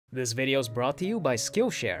This video is brought to you by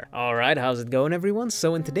Skillshare. Alright, how's it going everyone?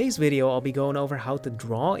 So in today's video, I'll be going over how to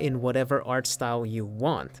draw in whatever art style you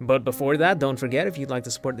want. But before that, don't forget, if you'd like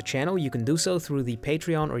to support the channel, you can do so through the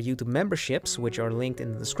Patreon or YouTube memberships, which are linked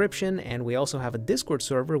in the description, and we also have a Discord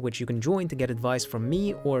server which you can join to get advice from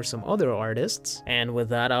me or some other artists. And with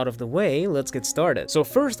that out of the way, let's get started. So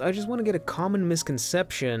first, I just want to get a common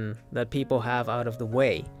misconception that people have out of the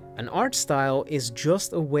way. An art style is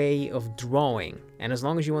just a way of drawing, and as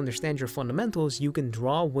long as you understand your fundamentals, you can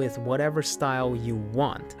draw with whatever style you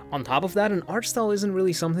want. On top of that, an art style isn't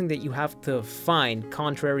really something that you have to find,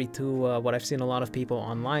 contrary to what I've seen a lot of people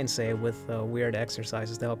online say with weird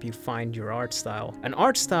exercises to help you find your art style. An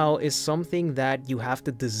art style is something that you have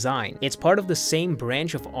to design. It's part of the same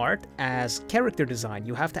branch of art as character design.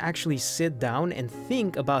 You have to actually sit down and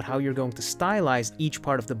think about how you're going to stylize each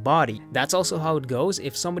part of the body. That's also how it goes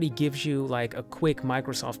if somebody gives you like a quick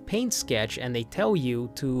Microsoft Paint sketch and they tell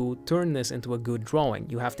you to turn this into a good drawing.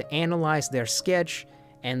 You have to analyze their sketch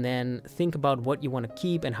and then think about what you want to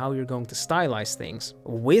keep and how you're going to stylize things.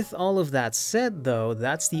 With all of that said though,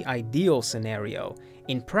 that's the ideal scenario.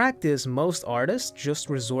 In practice, most artists just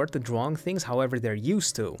resort to drawing things however they're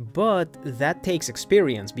used to. But that takes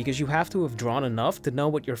experience because you have to have drawn enough to know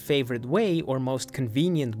what your favorite way or most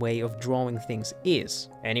convenient way of drawing things is.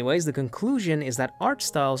 Anyways, the conclusion is that art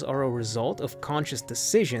styles are a result of conscious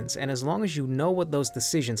decisions, and as long as you know what those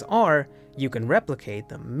decisions are, you can replicate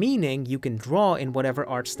them, meaning you can draw in whatever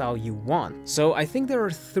art style you want. So I think there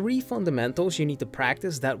are 3 fundamentals you need to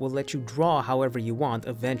practice that will let you draw however you want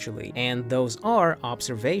eventually, and those are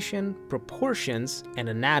observation, proportions, and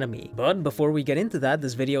anatomy. But before we get into that,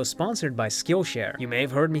 this video is sponsored by Skillshare. You may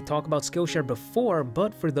have heard me talk about Skillshare before,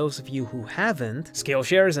 but for those of you who haven't,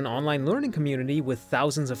 Skillshare is an online learning community with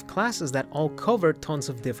thousands of classes that all cover tons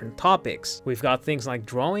of different topics. We've got things like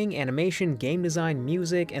drawing, animation, game design,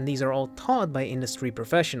 music, and these are all taught by industry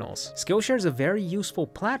professionals. Skillshare is a very useful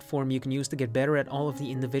platform you can use to get better at all of the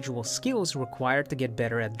individual skills required to get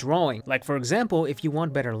better at drawing. Like for example, if you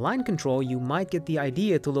want better line control, you might get the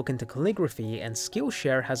idea to look into calligraphy, and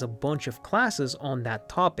Skillshare has a bunch of classes on that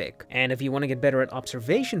topic. And if you want to get better at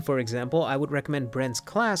observation, for example, I would recommend Brent's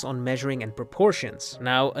class on measuring and proportions.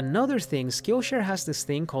 Now, another thing, Skillshare has this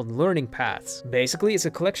thing called learning paths. Basically, it's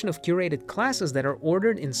a collection of curated classes that are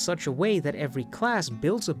ordered in such a way that every class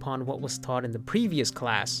builds upon what was taught in the previous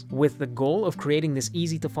class, with the goal of creating this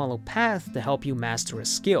easy to follow path to help you master a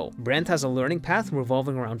skill. Brent has a learning path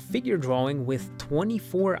revolving around figure drawing with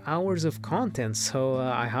 24 hours of content, so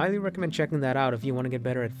I highly recommend checking that out if you want to get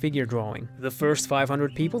better at figure drawing. The first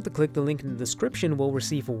 500 people to click the link in the description will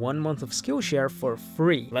receive 1 month of Skillshare for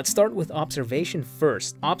free. Let's start with observation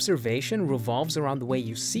first. Observation revolves around the way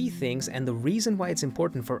you see things, and the reason why it's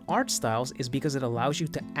important for art styles is because it allows you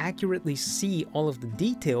to accurately see all of the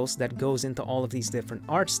details that goes into all of these different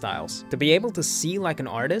art styles. To be able to see like an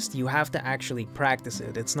artist, you have to actually practice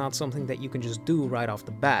it. It's not something that you can just do right off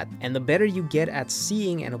the bat. And the better you get at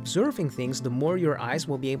seeing and observing things, the more your eyes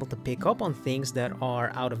will be able to pick up on things that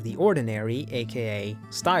are out of the ordinary, aka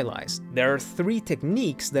stylized. There are 3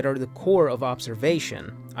 techniques that are the core of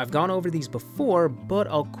observation. I've gone over these before, but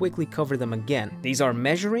I'll quickly cover them again. These are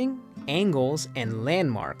measuring, angles, and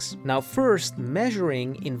landmarks. Now first,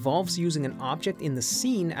 measuring involves using an object in the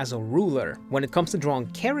scene as a ruler. When it comes to drawing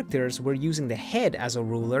characters, we're using the head as a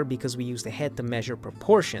ruler because we use the head to measure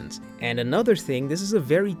proportions. And another thing, this is a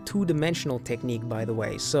very 2-dimensional technique by the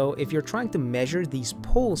way, so if you're trying to measure these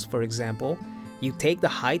poles, for example, you take the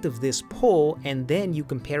height of this pole and then you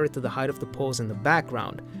compare it to the height of the poles in the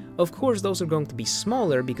background. Of course, those are going to be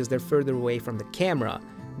smaller because they're further away from the camera.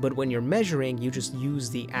 But when you're measuring, you just use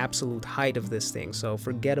the absolute height of this thing, so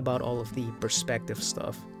forget about all of the perspective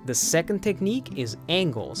stuff. The second technique is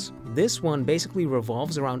angles. This one basically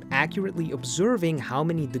revolves around accurately observing how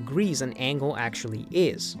many degrees an angle actually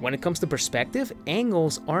is. When it comes to perspective,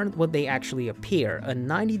 angles aren't what they actually appear. A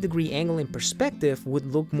 90-degree angle in perspective would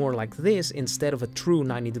look more like this instead of a true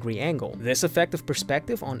 90-degree angle. This effect of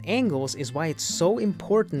perspective on angles is why it's so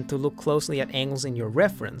important to look closely at angles in your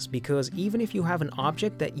reference, because even if you have an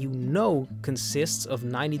object that you know consists of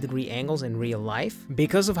 90-degree angles in real life,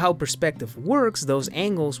 because of how perspective works, those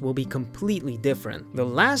angles will be completely different. The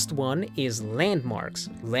last one is landmarks.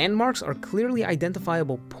 Landmarks are clearly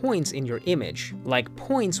identifiable points in your image, like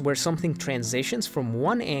points where something transitions from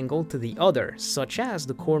one angle to the other, such as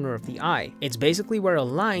the corner of the eye. It's basically where a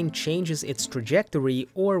line changes its trajectory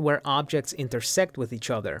or where objects intersect with each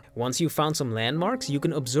other. Once you've found some landmarks, you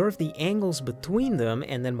can observe the angles between them,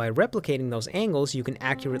 and then by replicating those angles, you can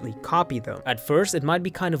accurately copy them. At first, it might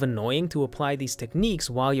be kind of annoying to apply these techniques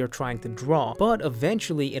while you're trying to draw, but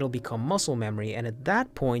eventually eventually it'll become muscle memory, and at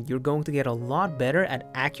that point you're going to get a lot better at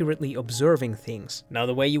accurately observing things. Now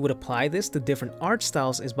the way you would apply this to different art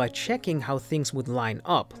styles is by checking how things would line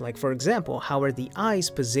up. Like for example, how are the eyes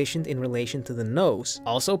positioned in relation to the nose?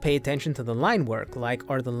 Also pay attention to the line work, like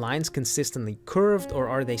are the lines consistently curved or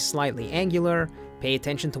are they slightly angular? Pay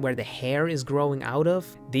attention to where the hair is growing out of.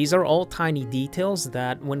 These are all tiny details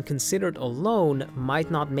that, when considered alone,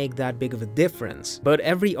 might not make that big of a difference. But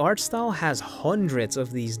every art style has hundreds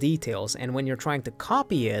of these details, and when you're trying to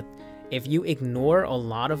copy it, if you ignore a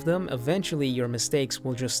lot of them, eventually your mistakes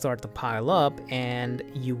will just start to pile up and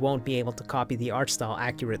you won't be able to copy the art style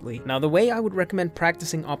accurately. Now, the way I would recommend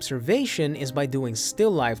practicing observation is by doing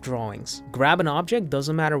still life drawings. Grab an object,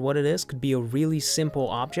 doesn't matter what it is, could be a really simple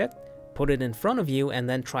object, put it in front of you, and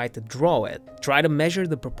then try to draw it. Try to measure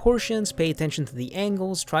the proportions, pay attention to the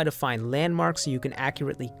angles, try to find landmarks so you can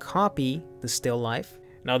accurately copy the still life.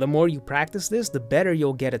 Now, the more you practice this, the better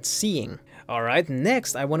you'll get at seeing. Alright,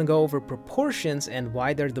 next I want to go over proportions and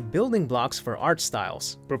why they're the building blocks for art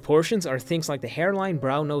styles. Proportions are things like the hairline,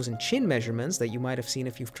 brow, nose, and chin measurements that you might have seen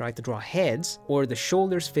if you've tried to draw heads, or the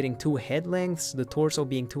shoulders fitting 2 head lengths, the torso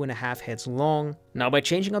being 2.5 heads long. Now, by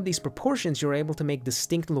changing up these proportions, you're able to make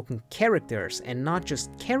distinct looking characters, and not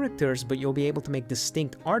just characters, but you'll be able to make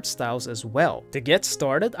distinct art styles as well. To get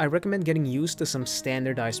started, I recommend getting used to some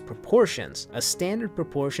standardized proportions. A standard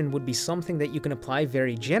proportion would be something that you can apply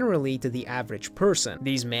very generally to the average person.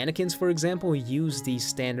 These mannequins, for example, use these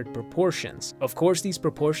standard proportions. Of course, these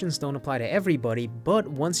proportions don't apply to everybody, but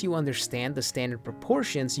once you understand the standard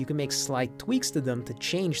proportions, you can make slight tweaks to them to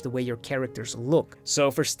change the way your characters look.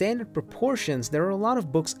 So for standard proportions, there are a lot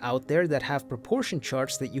of books out there that have proportion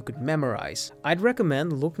charts that you could memorize. I'd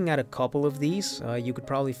recommend looking at a couple of these. You could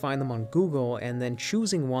probably find them on Google, and then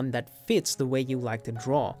choosing one that fits the way you like to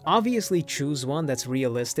draw. Obviously, choose one that's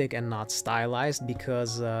realistic and not stylized,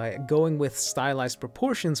 because going with stylized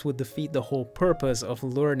proportions would defeat the whole purpose of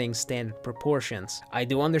learning standard proportions. I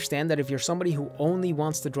do understand that if you're somebody who only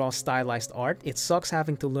wants to draw stylized art, it sucks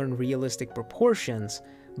having to learn realistic proportions.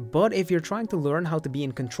 But if you're trying to learn how to be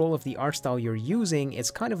in control of the art style you're using, it's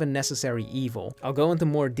kind of a necessary evil. I'll go into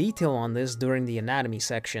more detail on this during the anatomy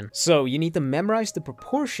section. So you need to memorize the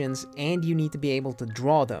proportions, and you need to be able to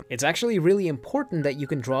draw them. It's actually really important that you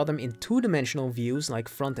can draw them in two-dimensional views like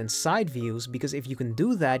front and side views, because if you can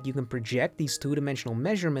do that, you can project these two-dimensional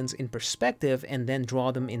measurements in perspective and then draw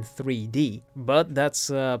them in 3D. But that's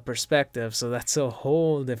perspective, so that's a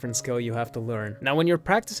whole different skill you have to learn. Now, when you're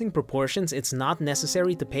practicing proportions, it's not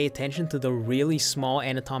necessary to pay attention to the really small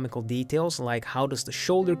anatomical details like how does the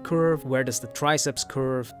shoulder curve, where does the triceps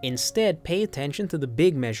curve. Instead, pay attention to the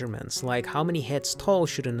big measurements like how many heads tall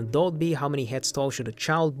should an adult be, how many heads tall should a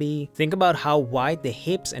child be. Think about how wide the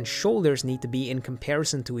hips and shoulders need to be in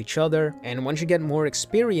comparison to each other. And once you get more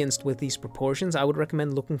experienced with these proportions, I would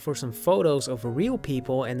recommend looking for some photos of real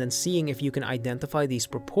people and then seeing if you can identify these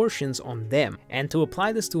proportions on them. And to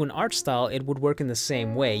apply this to an art style, it would work in the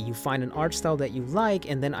same way. You find an art style that you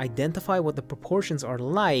like and then identify what the proportions are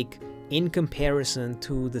like in comparison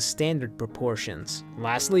to the standard proportions.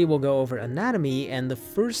 Lastly, we'll go over anatomy, and the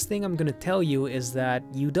first thing I'm gonna tell you is that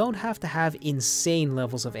you don't have to have insane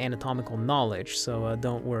levels of anatomical knowledge, so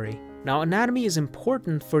don't worry. Now, anatomy is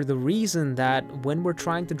important for the reason that when we're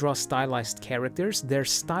trying to draw stylized characters, they're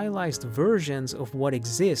stylized versions of what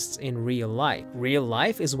exists in real life. Real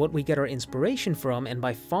life is what we get our inspiration from, and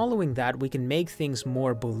by following that, we can make things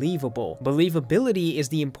more believable. Believability is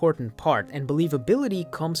the important part, and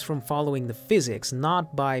believability comes from following the physics,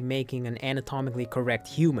 not by making an anatomically correct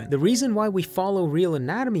human. The reason why we follow real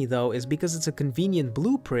anatomy, though, is because it's a convenient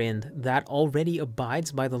blueprint that already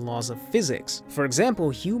abides by the laws of physics. For example,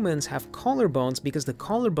 humans have collarbones because the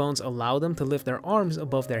collarbones allow them to lift their arms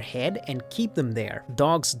above their head and keep them there.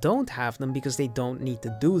 Dogs don't have them because they don't need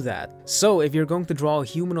to do that. So if you're going to draw a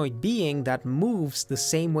humanoid being that moves the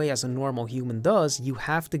same way as a normal human does, you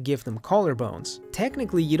have to give them collarbones.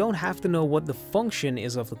 Technically, you don't have to know what the function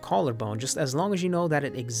is of the collarbone, just as long as you know that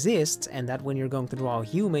it exists and that when you're going to draw a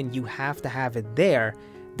human, you have to have it there.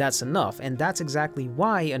 That's enough, and that's exactly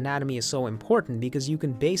why anatomy is so important, because you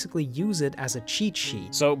can basically use it as a cheat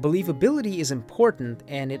sheet. So believability is important,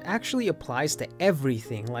 and it actually applies to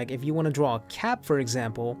everything. Like if you want to draw a cap, for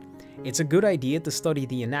example, it's a good idea to study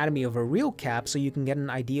the anatomy of a real cap so you can get an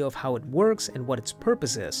idea of how it works and what its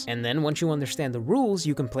purpose is. And then once you understand the rules,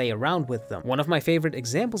 you can play around with them. One of my favorite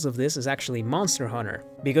examples of this is actually Monster Hunter,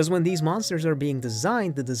 because when these monsters are being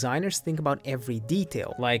designed, the designers think about every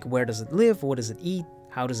detail, like where does it live, what does it eat,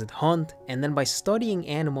 how does it hunt, and then by studying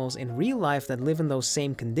animals in real life that live in those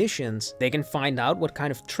same conditions, they can find out what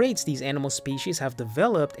kind of traits these animal species have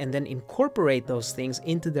developed and then incorporate those things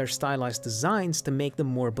into their stylized designs to make them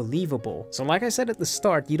more believable. So like I said at the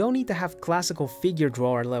start, you don't need to have classical figure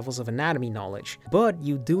drawer levels of anatomy knowledge, but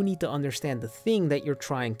you do need to understand the thing that you're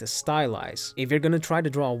trying to stylize. If you're gonna try to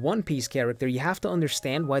draw a One Piece character, you have to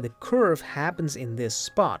understand why the curve happens in this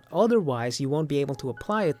spot, otherwise you won't be able to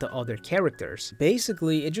apply it to other characters.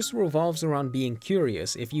 Basically, it just revolves around being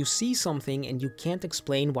curious. If you see something and you can't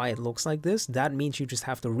explain why it looks like this, that means you just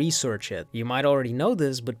have to research it. You might already know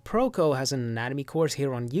this, but Proco has an anatomy course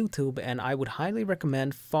here on YouTube, and I would highly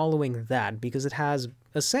recommend following that because it has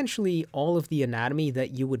essentially all of the anatomy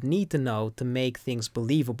that you would need to know to make things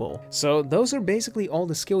believable. So those are basically all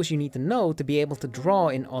the skills you need to know to be able to draw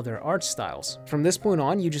in other art styles. From this point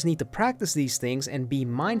on, you just need to practice these things and be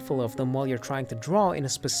mindful of them while you're trying to draw in a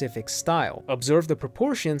specific style. Observe the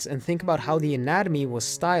proportions and think about how the anatomy was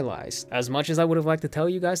stylized. As much as I would have liked to tell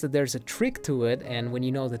you guys that there's a trick to it, and when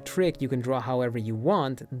you know the trick you can draw however you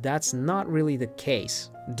want, that's not really the case.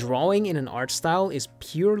 Drawing in an art style is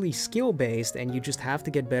purely skill-based, and you just have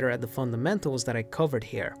to get better at the fundamentals that I covered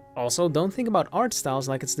here. Also, don't think about art styles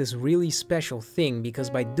like it's this really special thing,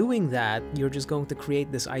 because by doing that, you're just going to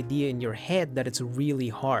create this idea in your head that it's really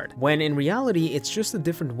hard, when in reality, it's just a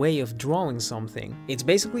different way of drawing something. It's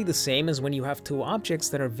basically the same as when you have two objects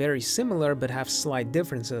that are very similar but have slight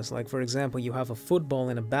differences, like for example, you have a football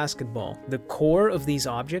and a basketball. The core of these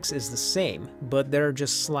objects is the same, but there are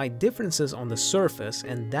just slight differences on the surface,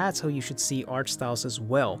 and that's how you should see art styles as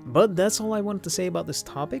well. But that's all I wanted to say about this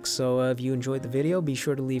topic, so if you enjoyed the video, be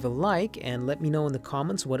sure to leave a like and let me know in the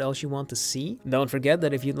comments what else you want to see. Don't forget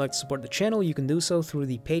that if you'd like to support the channel, you can do so through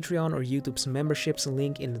the Patreon or YouTube's memberships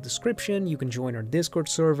link in the description. You can join our Discord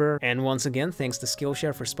server. And once again, thanks to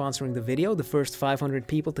Skillshare for sponsoring the video. The first 500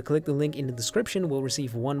 people to click the link in the description will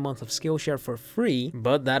receive 1 month of Skillshare for free.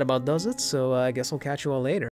 But that about does it, so I guess I'll catch you all later.